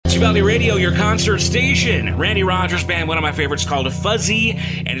Uvalde Radio, your concert station. Randy Rogers Band, one of my favorites, called a Fuzzy,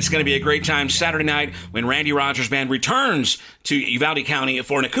 and it's going to be a great time Saturday night when Randy Rogers Band returns to Uvalde County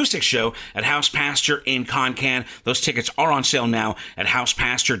for an acoustic show at House Pasture in Concan. Those tickets are on sale now at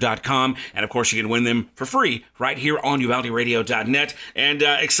housepasture.com, and of course you can win them for free right here on uvalderadio.net. And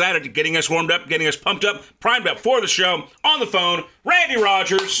excited, getting us warmed up, getting us pumped up, primed up for the show. On the phone, Randy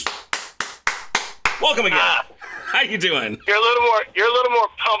Rogers. Welcome again. How you doing? You're a little more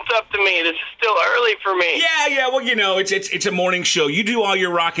pumped up to me. This is still early for me. Yeah. Well, you know, it's a morning show. You do all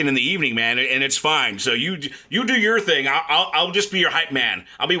your rocking in the evening, man, and it's fine. So you do your thing. I'll just be your hype man.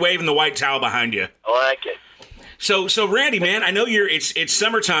 I'll be waving the white towel behind you. I like it. So Randy, man, I know it's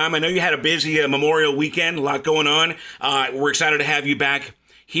summertime. I know you had a busy Memorial weekend, a lot going on. We're excited to have you back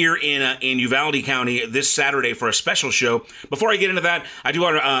here in Uvalde County this Saturday for a special show. Before I get into that, I do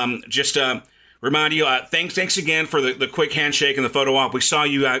want to remind you, thanks again for the quick handshake and the photo op. We saw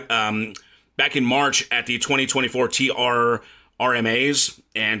you back in March at the 2024 TRMAs,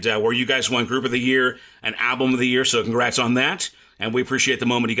 and where you guys won Group of the Year and Album of the Year. So congrats on that, and we appreciate the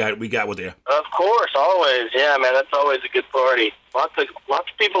moment we got with you. Of course, always. Yeah, man, that's always a good party. Lots of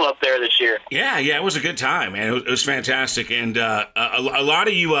people up there this year. Yeah, it was a good time, man. It was fantastic, and a lot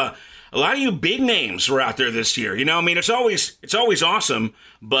of you. A lot of you big names were out there this year. You know, I mean, it's always awesome,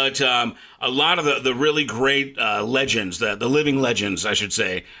 but a lot of the really great legends, the living legends, I should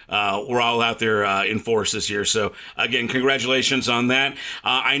say, were all out there in force this year. So, again, congratulations on that.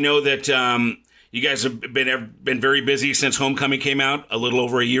 I know that you guys have been very busy since Homecoming came out a little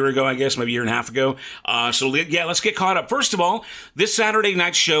over a year ago, I guess, maybe a year and a half ago. So, let's get caught up. First of all, this Saturday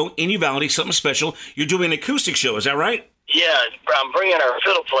night show in Uvalde, something special. You're doing an acoustic show, is that right? Yeah, I'm bringing our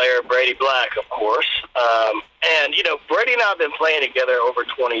fiddle player, Brady Black, of course. And, you know, Brady and I have been playing together over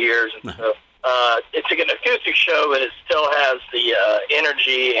 20 years. And so it's an acoustic show, but it still has the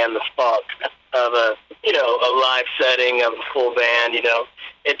energy and the funk of a live setting of a full band. You know,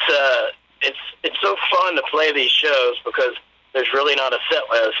 it's so fun to play these shows because there's really not a set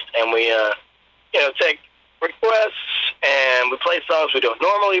list. And we, take requests and we play songs we don't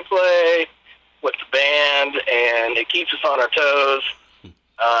normally play with the band, and it keeps us on our toes.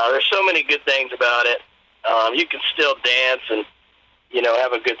 There's so many good things about it. You can still dance and,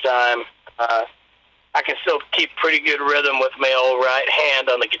 have a good time. I can still keep pretty good rhythm with my old right hand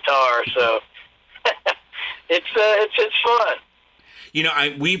on the guitar, so it's fun. You know,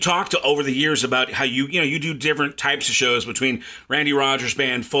 we've talked over the years about how you do different types of shows between Randy Rogers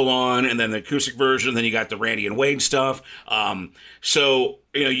Band full on and then the acoustic version. Then you got the Randy and Wade stuff. So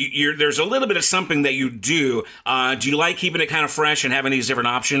there's a little bit of something that you do. Do you like keeping it kind of fresh and having these different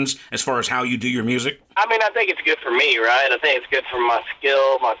options as far as how you do your music? I mean, I think it's good for me, right? I think it's good for my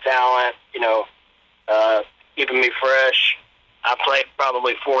skill, my talent. Keeping me fresh. I played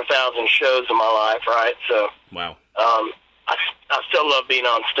probably 4,000 shows in my life, right? So wow. I still love being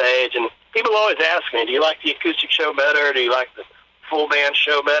on stage, and people always ask me, do you like the acoustic show better? Do you like the full band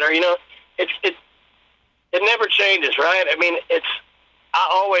show better? You know, it never changes, right? I mean, I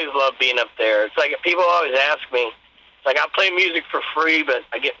always love being up there. It's like people always ask me, it's like I play music for free, but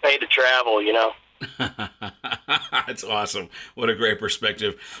I get paid to travel, you know? That's awesome. What a great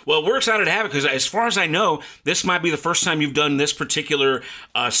perspective. Well, we're excited to have it because as far as I know, this might be the first time you've done this particular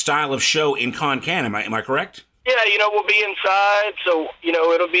style of show in Concan. Am I correct? Yeah, we'll be inside, so,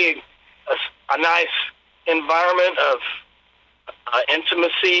 it'll be a nice environment of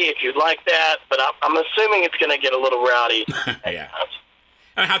intimacy, if you'd like that, but I'm assuming it's going to get a little rowdy. Yeah.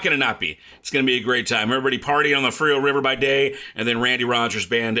 How can it not be? It's going to be a great time. Everybody partying on the Frio River by day, and then Randy Rogers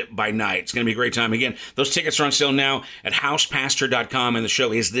Band by night. It's going to be a great time. Again, those tickets are on sale now at housepasture.com, and the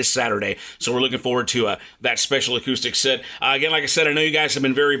show is this Saturday. So we're looking forward to that special acoustic set. Again, like I said, I know you guys have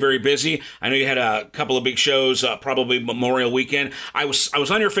been very, very busy. I know you had a couple of big shows, probably Memorial Weekend. I was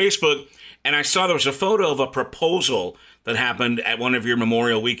on your Facebook, and I saw there was a photo of a proposal that happened at one of your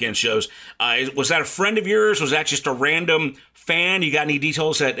Memorial Weekend shows. Was that a friend of yours? Was that just a random fan? You got any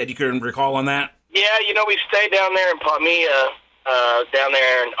details that you can recall on that? Yeah, we stayed down there in Palmilla, down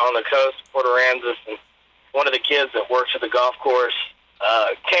there on the coast, Port Aransas, and one of the kids that works at the golf course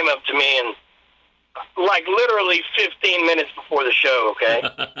came up to me and, like, literally 15 minutes before the show, okay?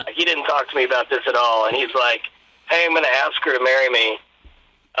 He didn't talk to me about this at all, and he's like, hey, I'm going to ask her to marry me.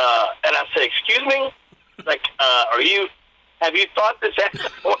 And I said, excuse me? Like, have you thought this out?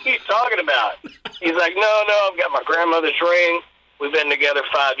 What are you talking about? He's like, no, I've got my grandmother's ring. We've been together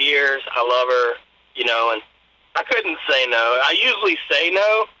 5 years. I love her, and I couldn't say no. I usually say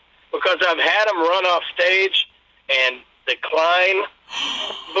no because I've had him run off stage and decline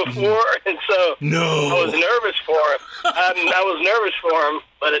before, and so No. I was nervous for him. I was nervous for him,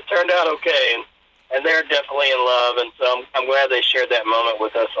 but it turned out okay, and they're definitely in love, and so I'm glad they shared that moment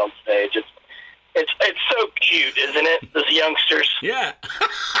with us on stage. It's so cute, isn't it? Those youngsters. Yeah.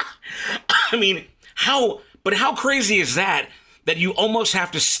 I mean, how crazy is that you almost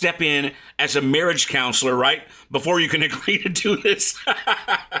have to step in as a marriage counselor, right, before you can agree to do this?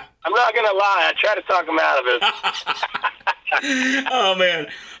 I'm not going to lie. I try to talk him out of it. Oh, man.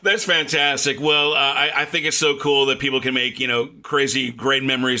 That's fantastic. Well, I think it's so cool that people can make, crazy, great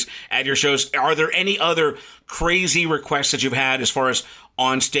memories at your shows. Are there any other crazy requests that you've had as far as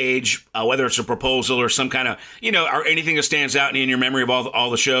on stage, whether it's a proposal or some kind of, or anything that stands out in your memory of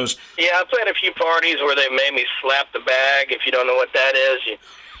all the shows? Yeah, I played a few parties where they made me slap the bag. If you don't know what that is, you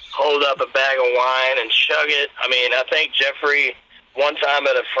hold up a bag of wine and chug it. I mean, I think Jeffrey, one time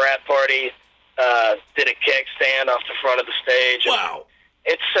at a frat party, did a keg stand off the front of the stage. Wow.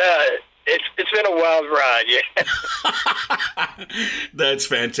 It's been a wild ride, yeah. That's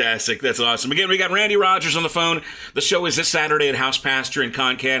fantastic. That's awesome. Again, we got Randy Rogers on the phone. The show is this Saturday at House Pasture in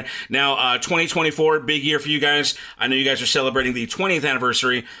Concan. Now, 2024, big year for you guys. I know you guys are celebrating the 20th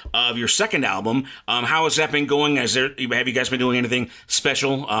anniversary of your second album. How has that been going? Have you guys been doing anything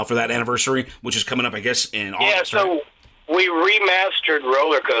special for that anniversary, which is coming up, I guess, in August? Yeah, so right? we remastered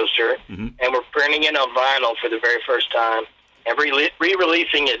Roller Coaster, and we're printing it on vinyl for the very first time. And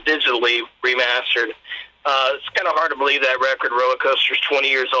re-releasing it digitally remastered. It's kind of hard to believe that record, Roller Coaster's 20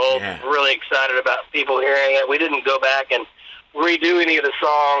 years old. Yeah. Really excited about people hearing it. We didn't go back and redo any of the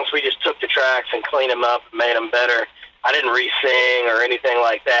songs. We just took the tracks and cleaned them up and made them better. I didn't re-sing or anything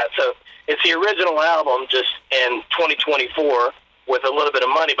like that. So it's the original album just in 2024 with a little bit of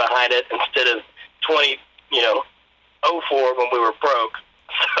money behind it instead of 2004 when we were broke.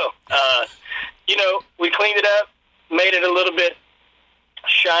 So, we cleaned it up, made it a little bit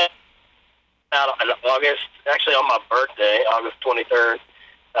shiny out in August. Actually, on my birthday, August 23rd,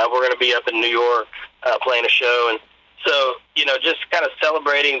 we're going to be up in New York playing a show. And so, just kind of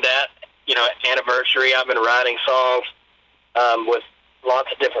celebrating that, anniversary. I've been writing songs with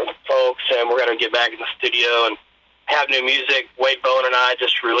lots of different folks, and we're going to get back in the studio and have new music. Wade Bowen and I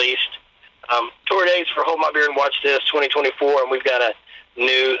just released tour dates for Hold My Beer and Watch This 2024, and we've got a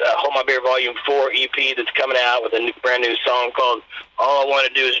new Hold My Beer Volume 4 EP that's coming out with a brand new song called All I Want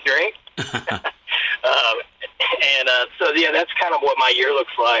to Do Is Drink. So that's kind of what my year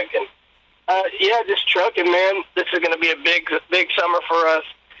looks like. And just trucking, man. This is going to be a big summer for us.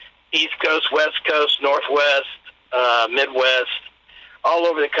 East Coast, West Coast, Northwest, Midwest, all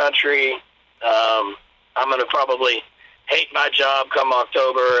over the country. I'm going to probably hate my job come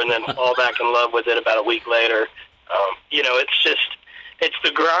October and then fall back in love with it about a week later. It's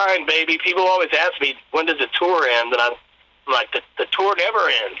the grind, baby. People always ask me, when does the tour end? And I'm like, the tour never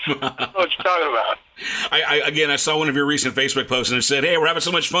ends. I don't know what you're talking about. I saw one of your recent Facebook posts and it said, hey, we're having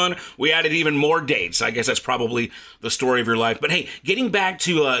so much fun, we added even more dates. I guess that's probably the story of your life. But hey, getting back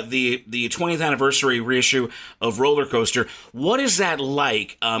to the 20th anniversary reissue of Roller Coaster, what is that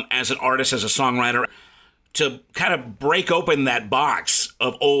like as an artist, as a songwriter, to kind of break open that box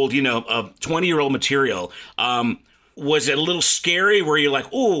of old, of 20-year-old material? Was it a little scary? Were you like,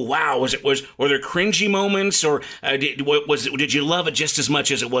 oh, wow, were there cringy moments, or did you love it just as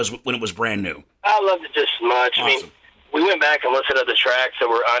much as it was when it was brand new? I loved it just as much. Awesome. I mean, we went back and listened to the tracks that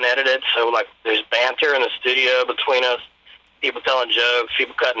were unedited, so like there's banter in the studio between us, people telling jokes,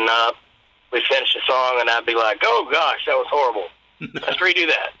 people cutting up. We'd finish the song and I'd be like, oh gosh, that was horrible. Let's redo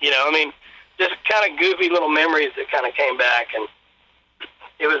that. Just kind of goofy little memories that kind of came back, and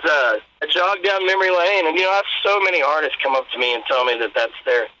it was a jog down memory lane. And, I have so many artists come up to me and tell me that that's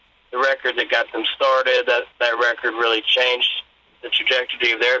the record that got them started, that record really changed the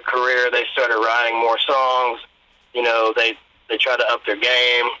trajectory of their career. They started writing more songs. They tried to up their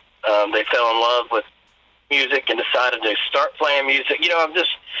game. They fell in love with music and decided to start playing music.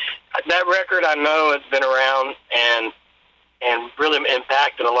 That record I know has been around and really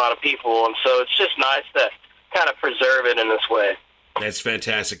impacted a lot of people. And so it's just nice to kind of preserve it in this way. That's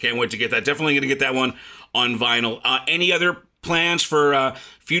fantastic. Can't wait to get that. Definitely going to get that one on vinyl. Any other plans for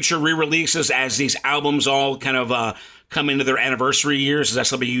future re-releases as these albums all kind of come into their anniversary years? Is that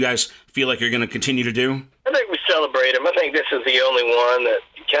something you guys feel like you're going to continue to do? I think we celebrate them. I think this is the only one that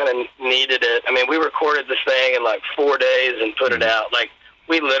kind of needed it. I mean, we recorded this thing in like 4 days and put it out. Like,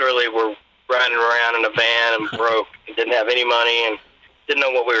 we literally were riding around in a van and broke and didn't have any money and didn't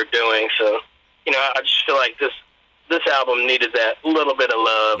know what we were doing. So, I just feel like this album needed that little bit of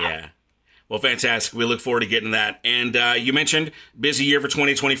love. Yeah. Well, fantastic. We look forward to getting that. And you mentioned busy year for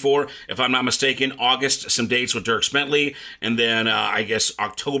 2024. If I'm not mistaken, August, some dates with Dirk Bentley. And then I guess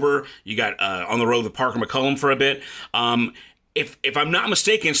October, you got on the road with Parker McCollum for a bit. If I'm not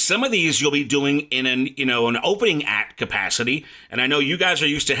mistaken, some of these you'll be doing in an opening act capacity. And I know you guys are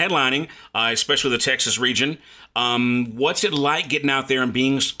used to headlining, especially the Texas region. What's it like getting out there and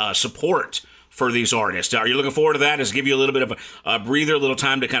being support for these artists? Are you looking forward to that? Does it give you a little bit of a breather, a little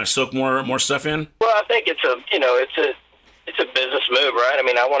time to kind of soak more stuff in? Well, I think it's a business move, right? I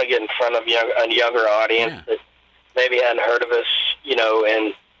mean, I want to get in front of a younger audience that maybe hadn't heard of us,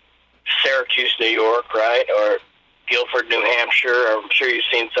 in Syracuse, New York, right, or Guilford, New Hampshire. I'm sure you've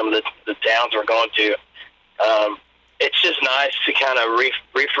seen some of the towns we're going to. It's just nice to kind of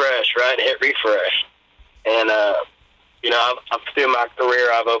refresh, right? Hit refresh, and I've through my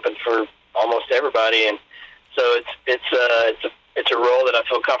career, I've opened for almost everybody, and so it's a role that I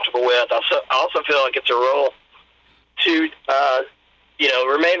feel comfortable with. I also feel like it's a role to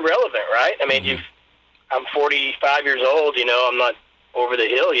remain relevant, right? I mean, I'm 45 years old. I'm not over the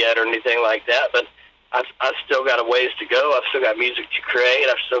hill yet or anything like that, but I've still got a ways to go. I've still got music to create.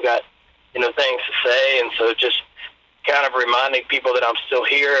 I've still got things to say, and so just kind of reminding people that I'm still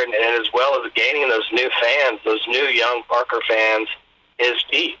here, and as well as gaining those new fans, those new young Parker fans, is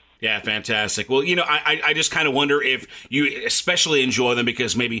key. Yeah, fantastic. Well, I just kind of wonder if you especially enjoy them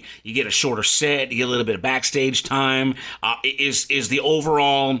because maybe you get a shorter set, you get a little bit of backstage time. Is the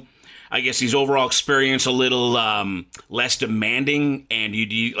overall, I guess, overall experience a little less demanding, and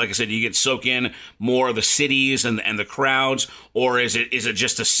you like I said, you get soak in more of the cities and the crowds, or is it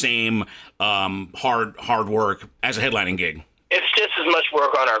just the same hard work as a headlining gig? It's just as much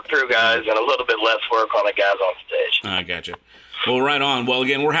work on our crew guys and a little bit less work on the guys on stage. I gotcha. Well, right on. Well,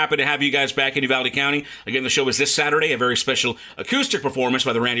 again, we're happy to have you guys back in Uvalde County. Again, the show is this Saturday, a very special acoustic performance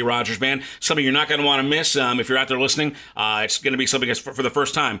by the Randy Rogers Band. Something you're not going to want to miss if you're out there listening. It's going to be something that's for the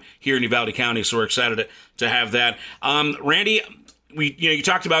first time here in Uvalde County, so we're excited to have that. Randy, you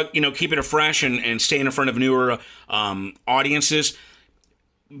talked about keeping it fresh and staying in front of newer audiences.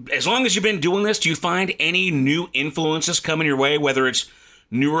 As long as you've been doing this, do you find any new influences coming your way, whether it's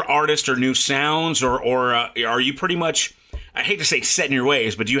newer artists or new sounds, or are you pretty much, I hate to say set in your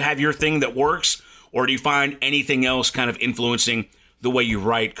ways, but do you have your thing that works, or do you find anything else kind of influencing the way you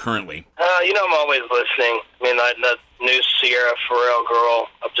write currently? I'm always listening. I mean, that new Sierra Farrell girl,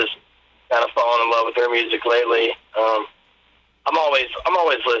 I've just kind of fallen in love with her music lately. I'm always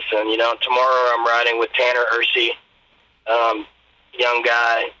listening. Tomorrow I'm riding with Tanner Ursey, young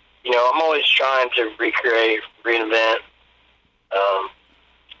guy. I'm always trying to recreate, reinvent.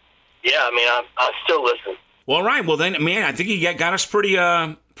 I still listen. Well, all right. Well, then, man, I think you got us pretty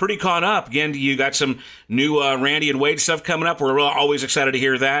caught up. Again, you got some new Randy and Wade stuff coming up. We're always excited to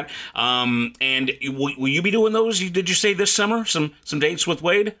hear that. And will you be doing those? Did you say this summer? Some dates with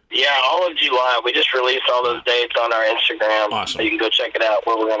Wade? Yeah, all of July. We just released all those dates on our Instagram. Awesome. So you can go check it out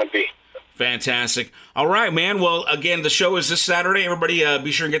where we're going to be. Fantastic. All right, man. Well, again, the show is this Saturday. Everybody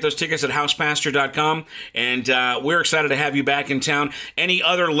be sure and get those tickets at housepasture.com. And we're excited to have you back in town. Any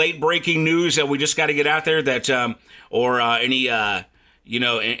other late-breaking news that we just got to get out there that, or any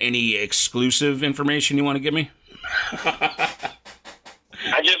exclusive information you want to give me?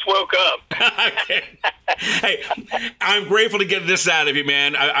 I just woke up. Okay. Hey, I'm grateful to get this out of you,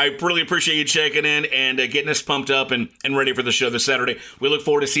 man. I really appreciate you checking in and getting us pumped up and ready for the show this Saturday. We look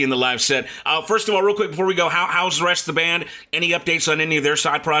forward to seeing the live set. First of all, real quick before we go, how's the rest of the band? Any updates on any of their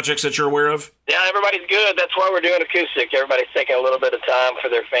side projects that you're aware of? Yeah, everybody's good. That's why we're doing acoustic. Everybody's taking a little bit of time for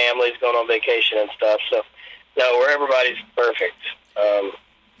their families, going on vacation and stuff. So, everybody's perfect.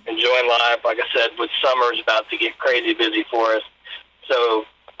 Enjoying life. Like I said, with summer's about to get crazy busy for us. So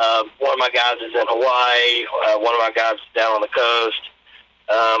one of my guys is in Hawaii. One of my guys is down on the coast.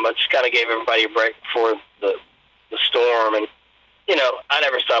 I just kind of gave everybody a break before the storm. And, I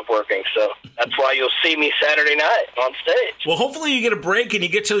never stop working. So that's why you'll see me Saturday night on stage. Well, hopefully you get a break and you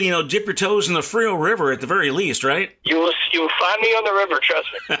get to, dip your toes in the Frio River at the very least, right? You will find me on the river, trust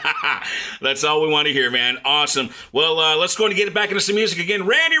me. That's all we want to hear, man. Awesome. Well, let's go and get it back into some music again.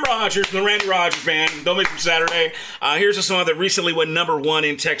 Randy Rogers from the Randy Rogers Band. Don't miss him Saturday. Here's a song that recently went #1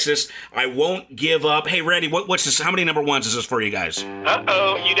 in Texas. I Won't Give Up. Hey, Randy, what's this? How many #1s is this for you guys?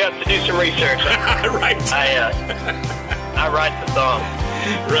 Uh-oh, you'd have to do some research. Right. I write the song.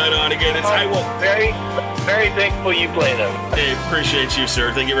 Right on again. It's I Won't. Very, very thankful you play them. Hey, appreciate you,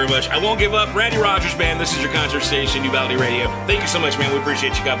 sir. Thank you very much. I Won't Give Up. Randy Rogers Band. This is your concert station, Uvalde Radio. Thank you so much, man. We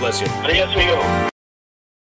appreciate you. God bless you. Adios, amigo.